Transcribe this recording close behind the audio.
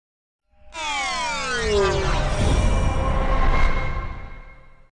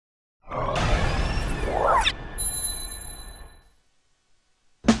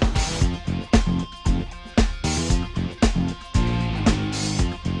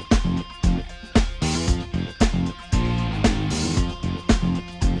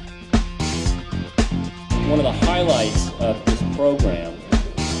one of the highlights of this program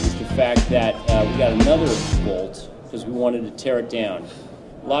is the fact that we got another Volt because we wanted to tear it down.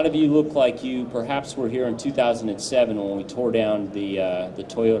 A lot of you look like you perhaps were here in 2007 when we tore down the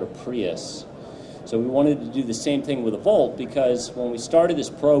Toyota Prius. So we wanted to do the same thing with a Volt because when we started this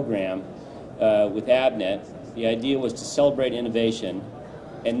program with Avnet, the idea was to celebrate innovation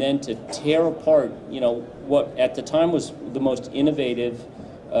and then to tear apart, what at the time was the most innovative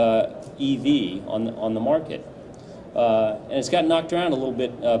EV on the market. And it's got knocked around a little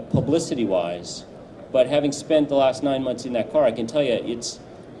bit publicity-wise, but having spent the last 9 months in that car, I can tell you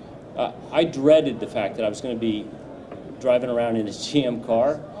I dreaded the fact that I was going to be driving around in a GM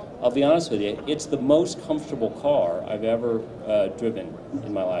car. I'll be honest with you, it's the most comfortable car I've ever driven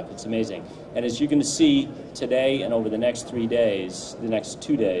in my life. It's amazing. And as you're going to see today and over the next 2 days,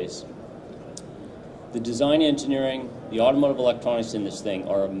 the design engineering, the automotive electronics in this thing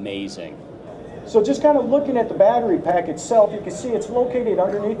are amazing. So just kind of looking at the battery pack itself, you can see it's located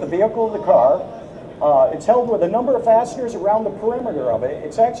underneath the vehicle of the car. It's held with a number of fasteners around the perimeter of it.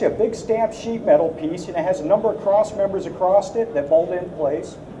 It's actually a big stamped sheet metal piece, and it has a number of cross members across it that bolt in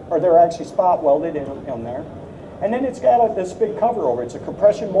place, or they're actually spot welded in there. And then it's got this big cover over it. It's a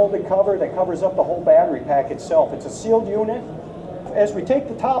compression molded cover that covers up the whole battery pack itself. It's a sealed unit. As we take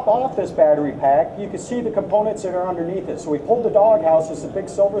the top off this battery pack, you can see the components that are underneath it. So we pulled the doghouse, there's a big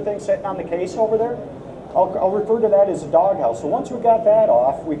silver thing sitting on the case over there. I'll refer to that as a doghouse. So once we got that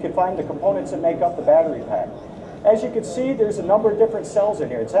off, we could find the components that make up the battery pack. As you can see, there's a number of different cells in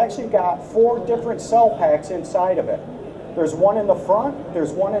here. It's actually got 4 different cell packs inside of it. There's one in the front,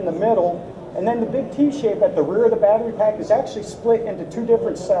 there's one in the middle, and then the big T-shape at the rear of the battery pack is actually split into 2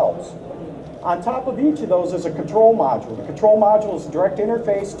 different cells. On top of each of those is a control module. The control module is a direct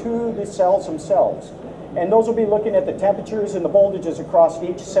interface to the cells themselves. And those will be looking at the temperatures and the voltages across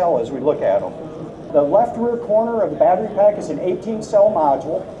each cell as we look at them. The left rear corner of the battery pack is an 18-cell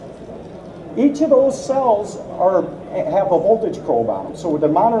module. Each of those cells have a voltage probe on them, so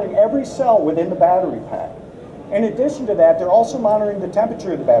they're monitoring every cell within the battery pack. In addition to that, they're also monitoring the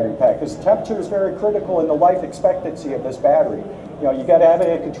temperature of the battery pack, because the temperature is very critical in the life expectancy of this battery. You got to have it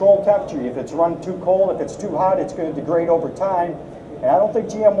at a controlled temperature. If it's run too cold, if it's too hot, it's going to degrade over time. And I don't think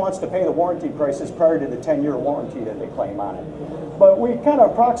GM wants to pay the warranty prices prior to the 10-year warranty that they claim on it. But we kind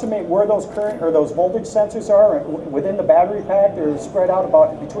of approximate where those current or those voltage sensors are within the battery pack. They're spread out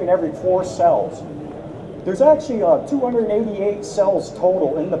about between every 4 cells. There's actually 288 cells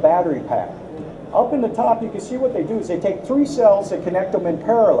total in the battery pack. Up in the top, you can see what they do is they take 3 cells and connect them in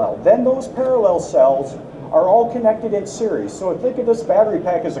parallel. Then those parallel cells are all connected in series. So think of this battery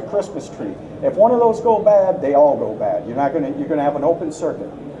pack as a Christmas tree. If one of those go bad, they all go bad. You're going to have an open circuit.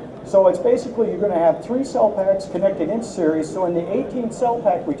 So it's basically you're going to have 3 cell packs connected in series. So in the 18 cell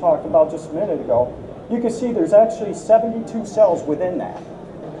pack we talked about just a minute ago, you can see there's actually 72 cells within that.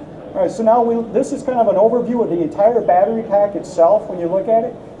 All right, so now this is kind of an overview of the entire battery pack itself. When you look at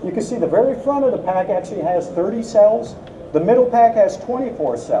it, you can see the very front of the pack actually has 30 cells. The middle pack has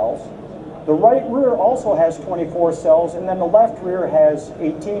 24 cells. The right rear also has 24 cells, and then the left rear has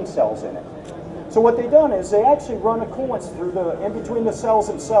 18 cells in it. So what they've done is they actually run a coolant through in between the cells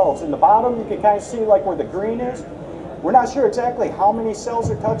themselves. In the bottom, you can kind of see like where the green is. We're not sure exactly how many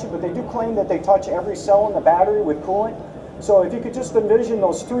cells are touching, but they do claim that they touch every cell in the battery with coolant. So if you could just envision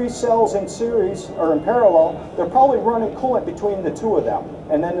those 3 cells in series or in parallel, they're probably running coolant between the 2 of them.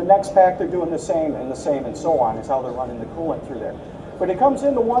 And then the next pack, they're doing the same and so on is how they're running the coolant through there. But it comes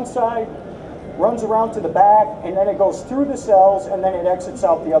into one side, runs around to the back, and then it goes through the cells, and then it exits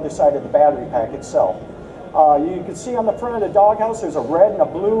out the other side of the battery pack itself. You can see on the front of the doghouse, there's a red and a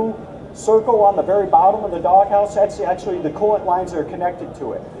blue circle on the very bottom of the doghouse. That's actually the coolant lines that are connected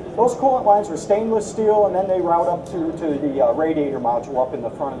to it. Those coolant lines are stainless steel, and then they route up to the radiator module up in the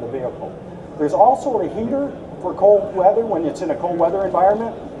front of the vehicle. There's also a heater for cold weather. When it's in a cold weather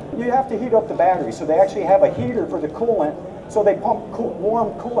environment, you have to heat up the battery, so they actually have a heater for the coolant. So they pump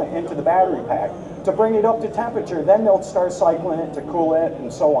warm coolant into the battery pack to bring it up to temperature. Then they'll start cycling it to cool it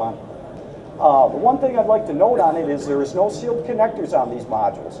and so on. The one thing I'd like to note on it is there is no sealed connectors on these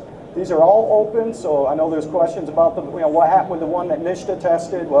modules. These are all open, so I know there's questions about what happened with the one that Nishta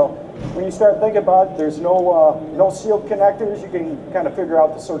tested. Well, when you start thinking about it, there's no sealed connectors. You can kind of figure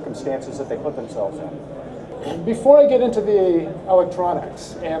out the circumstances that they put themselves in. Before I get into the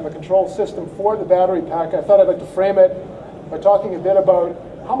electronics and the control system for the battery pack, I thought I'd like to frame it by talking a bit about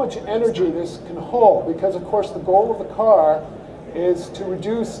how much energy this can hold, because of course the goal of the car is to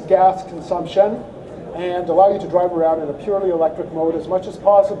reduce gas consumption and allow you to drive around in a purely electric mode as much as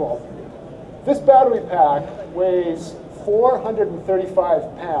possible. This battery pack weighs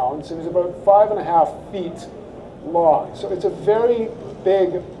 435 pounds and is about 5.5 feet long. So it's a very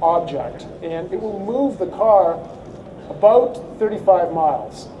big object, and it will move the car about 35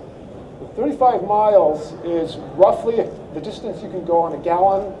 miles. 35 miles is roughly the distance you can go on a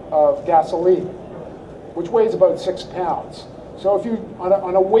gallon of gasoline, which weighs about 6 pounds. So if you,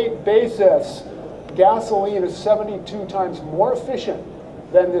 on a weight basis, gasoline is 72 times more efficient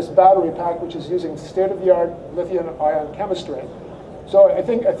than this battery pack, which is using state-of-the-art lithium-ion chemistry. So I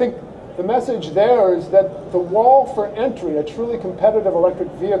think the message there is that the wall for entry, a truly competitive electric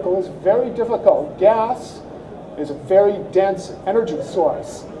vehicle, is very difficult. Gas is a very dense energy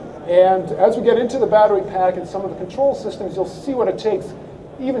source. And as we get into the battery pack and some of the control systems, you'll see what it takes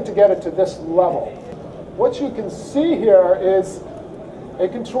even to get it to this level. What you can see here is a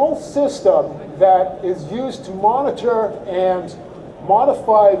control system that is used to monitor and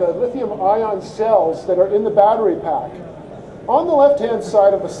modify the lithium-ion cells that are in the battery pack. On the left-hand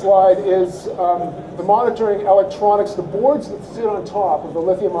side of the slide is the monitoring electronics, the boards that sit on top of the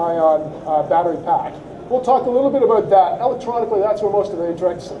lithium-ion battery pack. We'll talk a little bit about that. Electronically, that's where most of the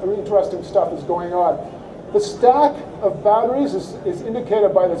interesting stuff is going on. The stack of batteries is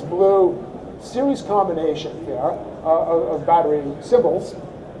indicated by this blue series combination here of battery symbols.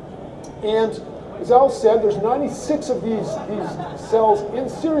 And as Al said, there's 96 of these cells in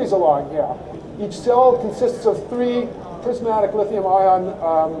series along here. Each cell consists of 3 prismatic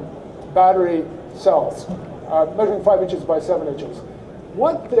lithium-ion battery cells, measuring 5 inches by 7 inches.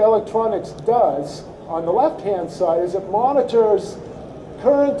 What the electronics does on the left-hand side is it monitors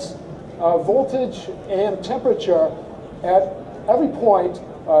current, voltage, and temperature at every point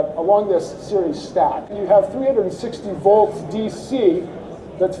along this series stack. You have 360 volts DC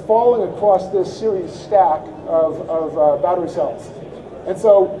that's falling across this series stack of battery cells. And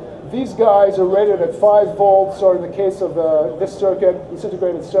so these guys are rated at 5 volts, or in the case of this circuit, this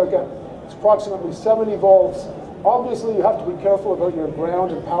integrated circuit, it's approximately 70 volts. Obviously, you have to be careful about your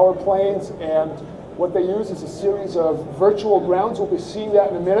ground and power planes, and what they use is a series of virtual grounds. We'll be seeing that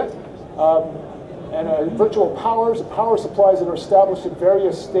in a minute. And virtual powers, power supplies that are established at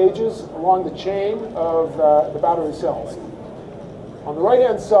various stages along the chain of the battery cells. On the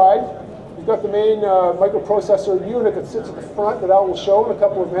right-hand side, you've got the main microprocessor unit that sits at the front that Al will show in a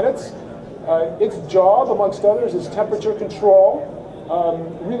couple of minutes. Its job, amongst others, is temperature control,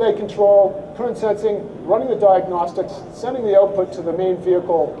 relay control, current sensing, running the diagnostics, sending the output to the main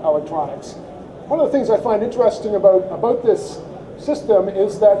vehicle electronics. One of the things I find interesting about this system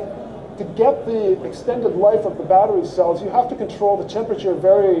is that to get the extended life of the battery cells, you have to control the temperature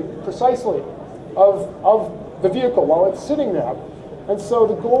very precisely of the vehicle while it's sitting there. And so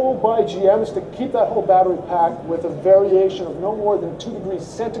the goal by GM is to keep that whole battery pack with a variation of no more than 2 degrees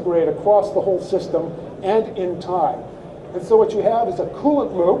centigrade across the whole system and in time. And so what you have is a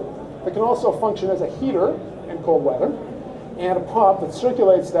coolant loop that can also function as a heater in cold weather, and a pump that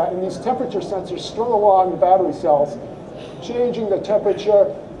circulates that, and these temperature sensors strung along the battery cells, changing the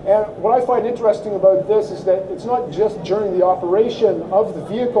temperature. And what I find interesting about this is that it's not just during the operation of the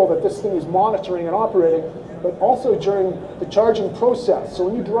vehicle that this thing is monitoring and operating, but also during the charging process. So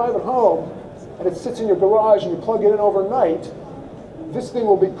when you drive it home and it sits in your garage and you plug it in overnight, this thing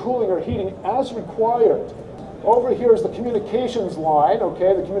will be cooling or heating as required. Over here is the communications line,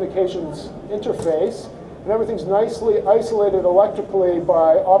 okay, the communications interface, and everything's nicely isolated electrically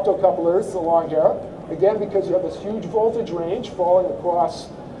by optocouplers along here. Again, because you have this huge voltage range falling across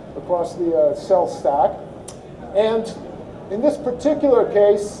the cell stack. And in this particular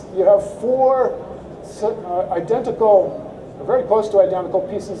case, you have 4 identical, or very close to identical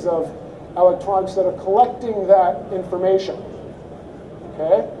pieces of electronics that are collecting that information.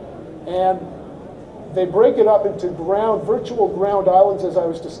 Okay? And they break it up into virtual ground islands, as I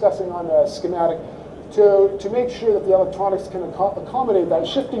was discussing on the schematic, to make sure that the electronics can accommodate that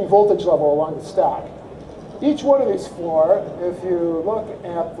shifting voltage level along the stack. Each one of these 4, if you look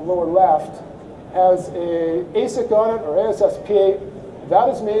at the lower left, has a ASIC on it, or ASSP. That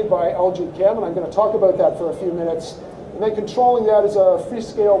is made by LG Chem, and I'm going to talk about that for a few minutes. And then controlling that is a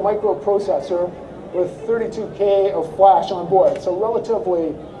Freescale microprocessor with 32K of flash on board. So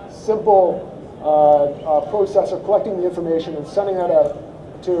relatively simple processor collecting the information and sending that out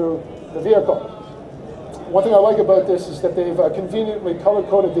to the vehicle. One thing I like about this is that they've conveniently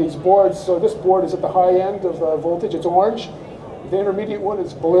color-coded these boards. So this board is at the high end of the voltage. It's orange. The intermediate one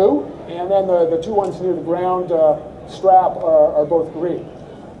is blue. And then the 2 ones near the ground strap are both green.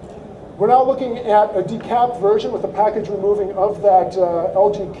 We're now looking at a decapped version with the package removing of that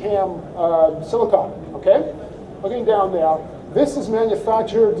LG Chem silicon, okay? Looking down there, This is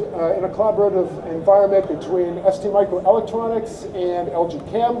manufactured in a collaborative environment between STMicroelectronics and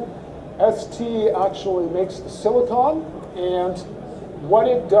LG Chem. ST actually makes the silicon, and what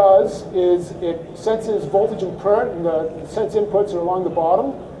it does is it senses voltage and current, and the sense inputs are along the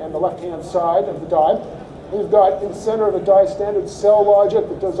bottom and the left-hand side of the die. We've got in the center of the die standard cell logic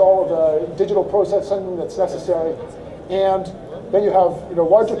that does all of the digital processing that's necessary, and then you have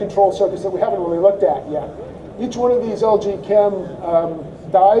larger control circuits that we haven't really looked at yet. Each one of these LG Chem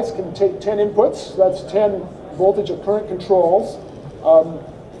dies can take 10 inputs. That's 10 voltage or current controls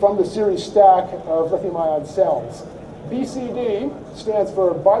from the series stack of lithium-ion cells. BCD stands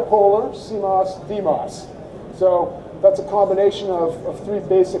for bipolar, CMOS, DMOS. So that's a combination of three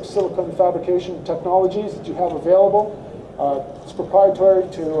basic silicon fabrication technologies that you have available. It's proprietary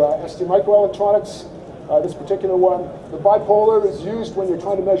to STMicroelectronics. This particular one. The bipolar is used when you're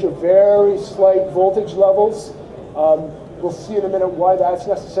trying to measure very slight voltage levels. We'll see in a minute why that's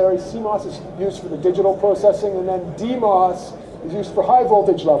necessary. CMOS is used for the digital processing, and then DMOS is used for high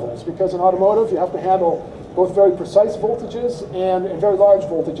voltage levels, because in automotive you have to handle both very precise voltages and very large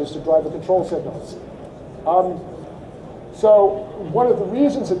voltages to drive the control signals. So one of the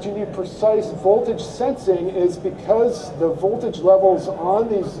reasons that you need precise voltage sensing is because the voltage levels on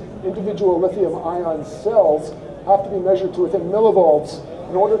these individual lithium-ion cells have to be measured to within millivolts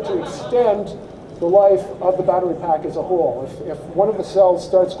in order to extend the life of the battery pack as a whole. If one of the cells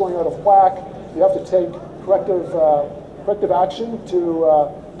starts going out of whack, you have to take corrective action to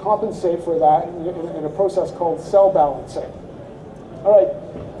compensate for that in a process called cell balancing. All right.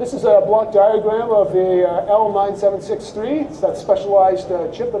 This is a block diagram of the L9763. It's that specialized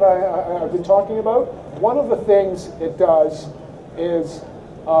chip that I've been talking about. One of the things it does is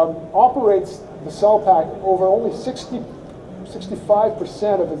operates the cell pack over only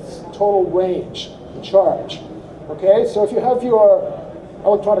 65% of its total range to charge. Okay, so if you have your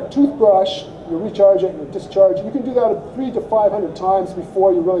electronic toothbrush, you recharge it and you discharge it, you can do that 300 to 500 times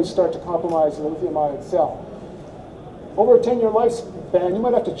before you really start to compromise the lithium-ion cell. Over a 10-year lifespan, you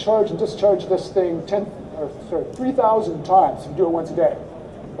might have to charge and discharge this thing 3,000 times if you do it once a day.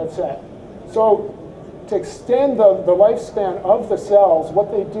 That's it. So to extend the lifespan of the cells,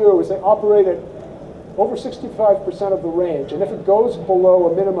 what they do is they operate at over 65% of the range. And if it goes below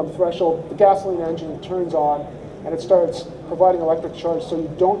a minimum threshold, the gasoline engine turns on and it starts providing electric charge so you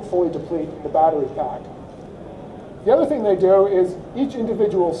don't fully deplete the battery pack. The other thing they do is each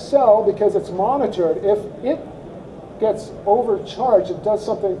individual cell, because it's monitored, if it gets overcharged, it does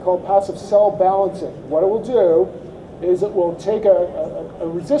something called passive cell balancing. What it will do is it will take a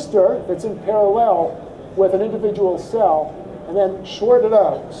resistor that's in parallel with an individual cell and then short it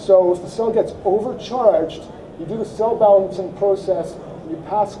out. So if the cell gets overcharged, you do the cell balancing process, you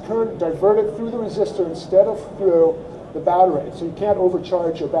pass current, divert it through the resistor instead of through the battery, so you can't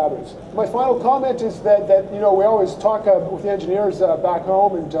overcharge your batteries. My final comment is that we always talk with the engineers back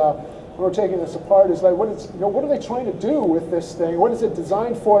home, and when we're taking this apart, is like, what are they trying to do with this thing? What is it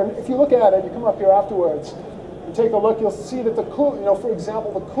designed for? And if you look at it, you come up here afterwards, you take a look, you'll see that for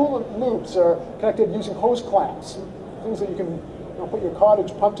example, the coolant loops are connected using hose clamps, things that you can put your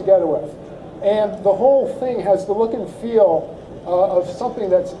cottage pump together with. And the whole thing has the look and feel of something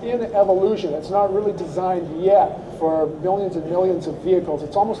that's in evolution. It's not really designed yet for millions and millions of vehicles.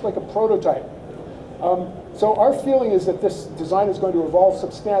 It's almost like a prototype. So our feeling is that this design is going to evolve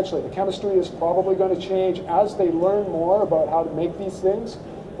substantially. The chemistry is probably going to change as they learn more about how to make these things.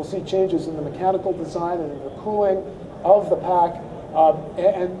 We'll see changes in the mechanical design and in the cooling of the pack.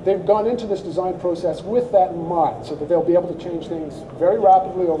 And they've gone into this design process with that in mind, so that they'll be able to change things very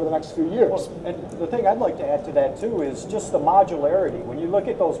rapidly over the next few years. Well, and the thing I'd like to add to that too is just the modularity. When you look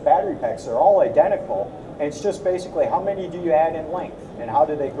at those battery packs, they're all identical, and it's just basically how many do you add in length and how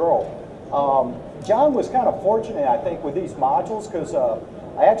do they grow. John was kind of fortunate, I think, with these modules, because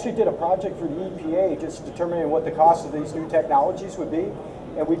I actually did a project for the EPA just determining what the cost of these new technologies would be.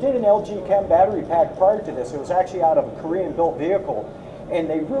 And we did an LG Chem battery pack prior to this. It was actually out of a Korean-built vehicle. And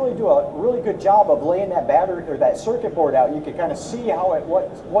they really do a really good job of laying that battery or that circuit board out. You can kind of see how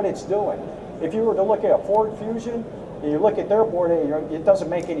what it's doing. If you were to look at a Ford Fusion, and you look at their board, it doesn't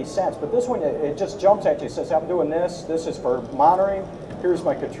make any sense. But this one, it just jumps at you. It says, I'm doing this. This is for monitoring. Here's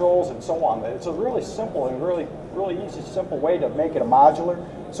my controls, and so on. It's a really simple and really easy, simple way to make it a modular.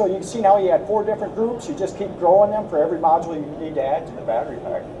 So you can see now you had 4 different groups. You just keep growing them for every module you need to add to the battery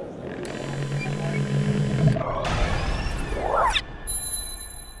pack.